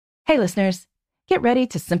Hey listeners, get ready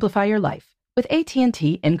to simplify your life with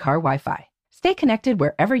AT&T in-car Wi-Fi. Stay connected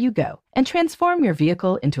wherever you go and transform your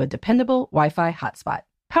vehicle into a dependable Wi-Fi hotspot.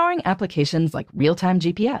 Powering applications like real-time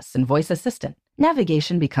GPS and voice assistant,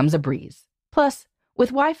 navigation becomes a breeze. Plus,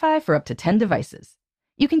 with Wi-Fi for up to 10 devices,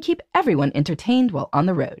 you can keep everyone entertained while on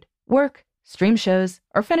the road, work, stream shows,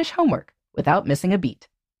 or finish homework without missing a beat.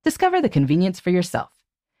 Discover the convenience for yourself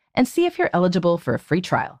and see if you're eligible for a free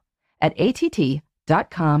trial at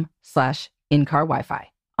att.com/in-car Wi-Fi.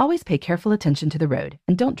 Always pay careful attention to the road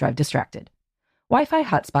and don't drive distracted. Wi-Fi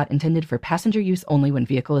hotspot intended for passenger use only when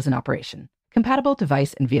vehicle is in operation. Compatible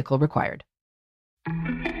device and vehicle required.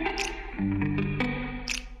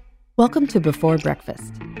 Welcome to Before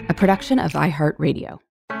Breakfast, a production of iHeartRadio.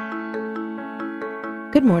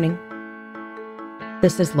 Good morning.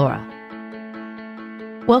 This is Laura.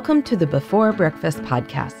 Welcome to the Before Breakfast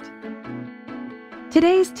podcast.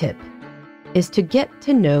 Today's tip is to get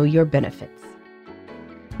to know your benefits.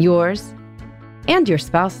 Yours and your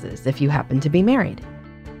spouse's if you happen to be married.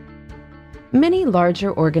 Many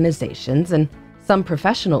larger organizations and some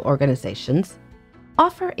professional organizations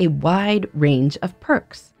offer a wide range of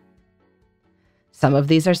perks. Some of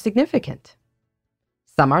these are significant.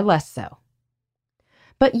 Some are less so.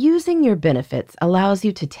 But using your benefits allows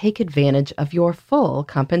you to take advantage of your full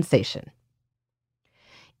compensation.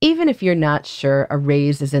 Even if you're not sure a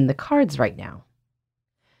raise is in the cards right now,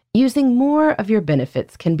 using more of your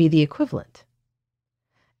benefits can be the equivalent.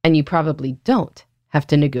 And you probably don't have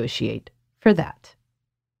to negotiate for that.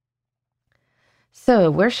 So,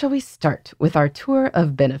 where shall we start with our tour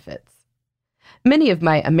of benefits? Many of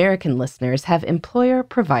my American listeners have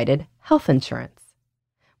employer-provided health insurance,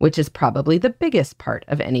 which is probably the biggest part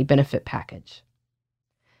of any benefit package.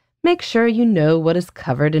 Make sure you know what is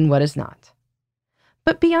covered and what is not.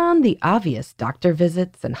 But beyond the obvious doctor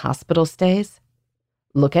visits and hospital stays,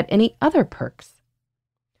 look at any other perks.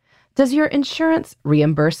 Does your insurance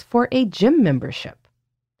reimburse for a gym membership?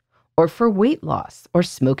 Or for weight loss or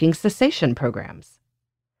smoking cessation programs?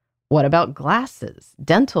 What about glasses,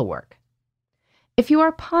 dental work? If you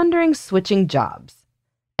are pondering switching jobs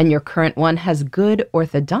and your current one has good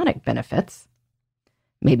orthodontic benefits,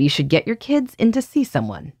 maybe you should get your kids in to see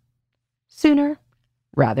someone sooner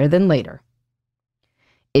rather than later.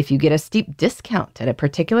 If you get a steep discount at a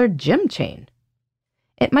particular gym chain,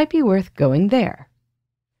 it might be worth going there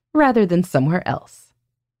rather than somewhere else,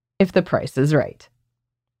 if the price is right.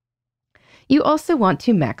 You also want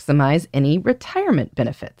to maximize any retirement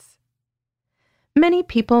benefits. Many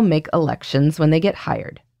people make elections when they get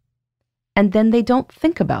hired, and then they don't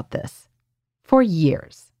think about this for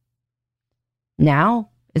years.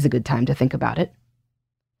 Now is a good time to think about it.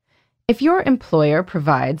 If your employer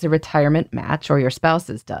provides a retirement match or your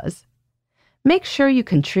spouse's does, make sure you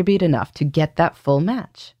contribute enough to get that full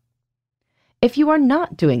match. If you are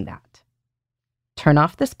not doing that, turn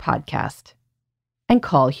off this podcast and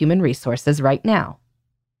call Human Resources right now.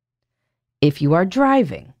 If you are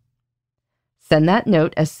driving, send that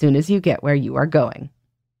note as soon as you get where you are going.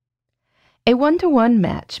 A one-to-one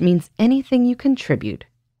match means anything you contribute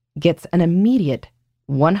gets an immediate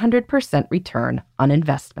 100% return on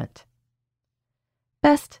investment.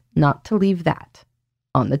 Best not to leave that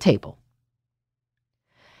on the table.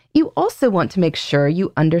 You also want to make sure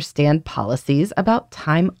you understand policies about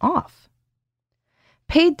time off.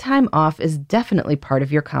 Paid time off is definitely part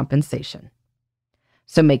of your compensation.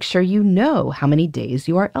 So make sure you know how many days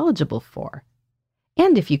you are eligible for,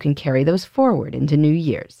 and if you can carry those forward into New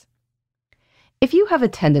Year's. If you have a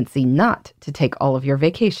tendency not to take all of your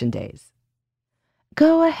vacation days,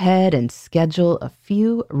 go ahead and schedule a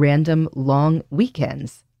few random long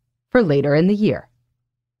weekends for later in the year.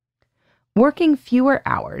 Working fewer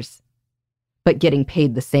hours, but getting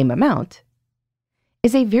paid the same amount,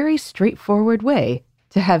 is a very straightforward way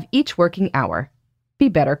to have each working hour be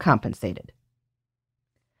better compensated.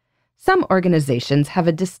 Some organizations have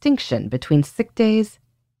a distinction between sick days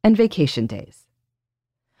and vacation days,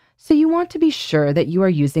 so you want to be sure that you are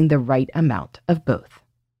using the right amount of both.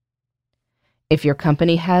 If your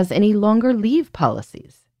company has any longer leave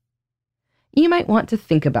policies, you might want to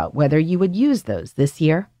think about whether you would use those this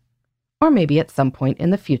year, or maybe at some point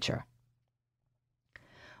in the future.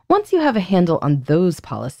 Once you have a handle on those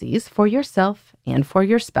policies for yourself and for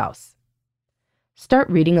your spouse, start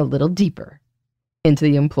reading a little deeper into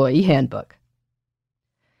the employee handbook.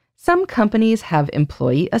 Some companies have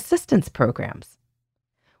employee assistance programs,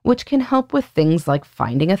 which can help with things like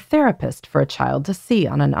finding a therapist for a child to see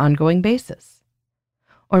on an ongoing basis.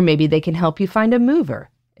 Or maybe they can help you find a mover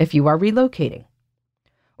if you are relocating,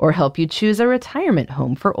 or help you choose a retirement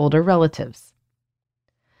home for older relatives.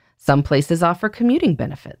 Some places offer commuting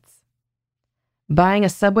benefits, Buying a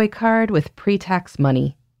subway card with pre-tax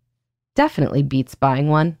money definitely beats buying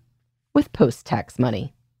one with post-tax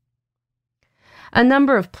money. A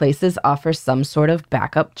number of places offer some sort of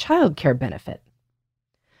backup childcare benefit.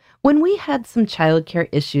 When we had some childcare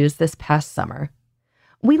issues this past summer,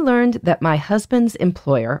 we learned that my husband's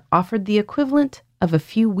employer offered the equivalent of a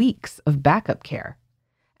few weeks of backup care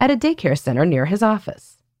at a daycare center near his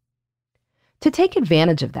office. To take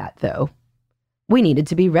advantage of that, though, we needed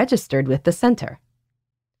to be registered with the center.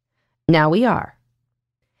 Now we are.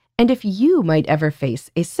 And if you might ever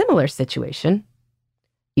face a similar situation,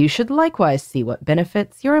 you should likewise see what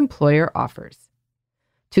benefits your employer offers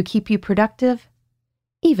to keep you productive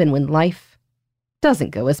even when life doesn't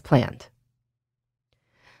go as planned.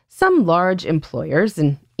 Some large employers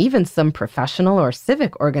and even some professional or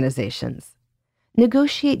civic organizations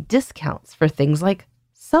negotiate discounts for things like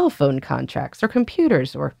cell phone contracts or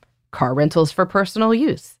computers or car rentals for personal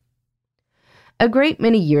use. A great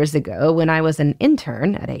many years ago, when I was an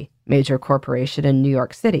intern at a major corporation in New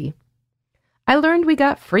York City, I learned we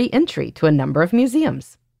got free entry to a number of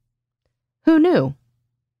museums. Who knew?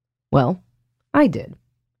 Well, I did,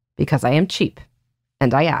 because I am cheap,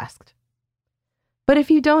 and I asked. But if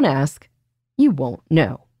you don't ask, you won't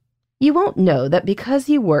know. You won't know that because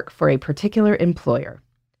you work for a particular employer,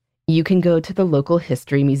 you can go to the local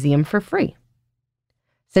history museum for free.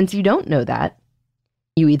 Since you don't know that,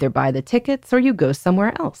 you either buy the tickets or you go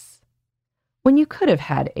somewhere else, when you could have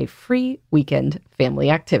had a free weekend family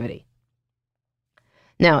activity.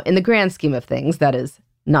 Now, in the grand scheme of things, that is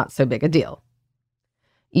not so big a deal.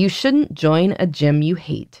 You shouldn't join a gym you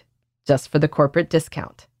hate just for the corporate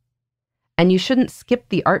discount. And you shouldn't skip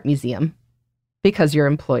the art museum because your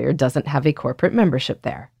employer doesn't have a corporate membership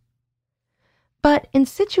there. But in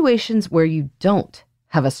situations where you don't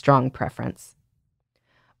have a strong preference,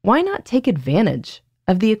 why not take advantage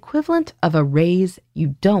of the equivalent of a raise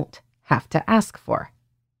you don't have to ask for?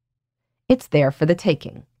 It's there for the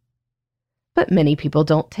taking. But many people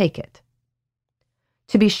don't take it.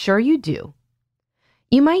 To be sure you do,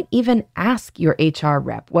 you might even ask your HR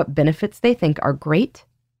rep what benefits they think are great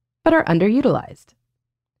but are underutilized.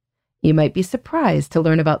 You might be surprised to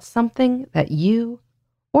learn about something that you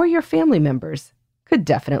or your family members could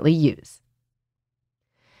definitely use.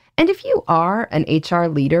 And if you are an HR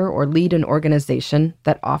leader or lead an organization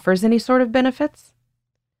that offers any sort of benefits,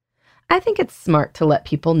 I think it's smart to let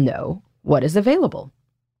people know what is available.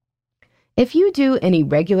 If you do any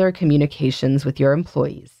regular communications with your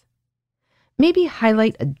employees, maybe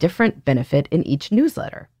highlight a different benefit in each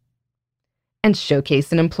newsletter and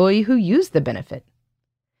showcase an employee who used the benefit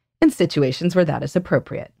in situations where that is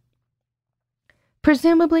appropriate.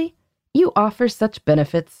 Presumably, you offer such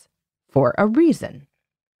benefits for a reason.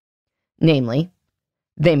 Namely,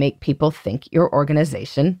 they make people think your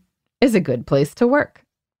organization is a good place to work.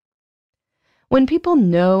 When people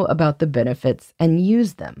know about the benefits and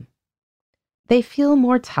use them, they feel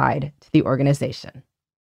more tied to the organization.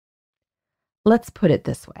 Let's put it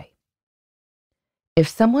this way. If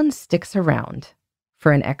someone sticks around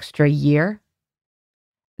for an extra year,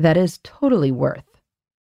 that is totally worth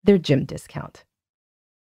their gym discount.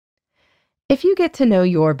 If you get to know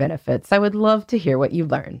your benefits, I would love to hear what you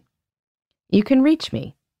learn. You can reach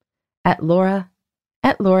me at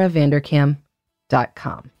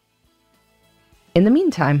laura@lauravanderkam.com. In the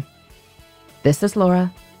meantime, this is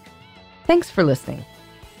Laura. Thanks for listening.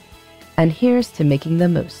 And here's to making the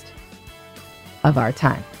most of our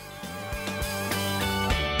time.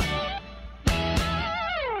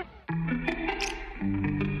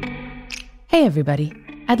 Hey everybody,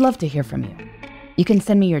 I'd love to hear from you. You can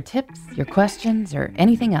send me your tips, your questions, or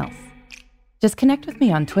anything else. Just connect with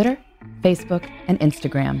me on Twitter, Facebook, and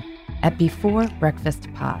Instagram at Before Breakfast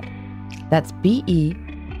Pod. That's BE,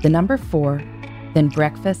 the number 4, then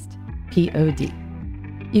breakfast, POD.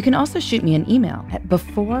 You can also shoot me an email at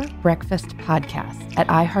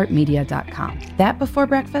beforebreakfastpodcast@iheartmedia.com. That Before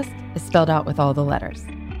Breakfast is spelled out with all the letters.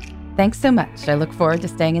 Thanks so much. I look forward to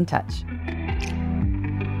staying in touch.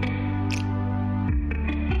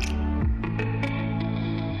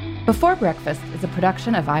 Before Breakfast is a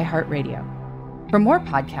production of iHeartRadio. For more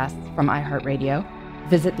podcasts from iHeartRadio,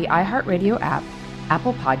 visit the iHeartRadio app,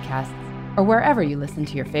 Apple Podcasts, or wherever you listen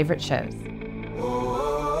to your favorite shows.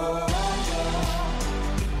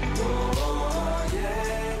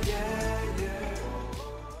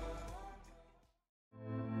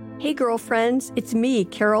 Hey girlfriends, it's me,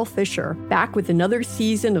 Carol Fisher, back with another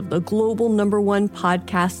season of the global #1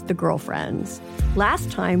 podcast, The Girlfriends.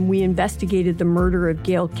 Last time, we investigated the murder of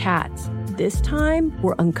Gail Katz. This time,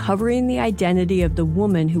 we're uncovering the identity of the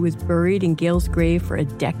woman who was buried in Gail's grave for a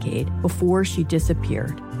decade before she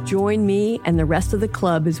disappeared. Join me and the rest of the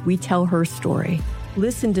club as we tell her story.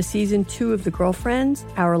 Listen to Season 2 of The Girlfriends,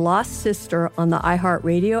 Our Lost Sister on the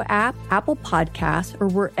iHeartRadio app, Apple Podcasts, or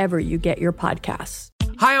wherever you get your podcasts.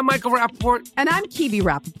 Hi, I'm Michael Rappaport. And I'm Kibi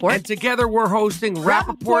Rappaport. And together we're hosting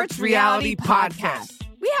Rappaport's Reality Podcast.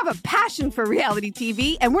 We have a passion for reality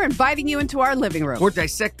TV, and we're inviting you into our living room. We're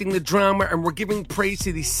dissecting the drama, and we're giving praise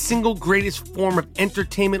to the single greatest form of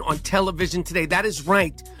entertainment on television today. That is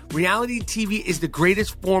right. Reality TV is the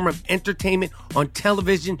greatest form of entertainment on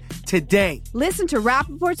television today. Listen to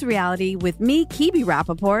Rappaport's Reality with me, Kibi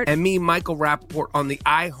Rappaport. And me, Michael Rappaport, on the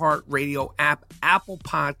iHeartRadio app, Apple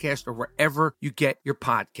Podcast, or wherever you get your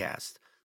podcast.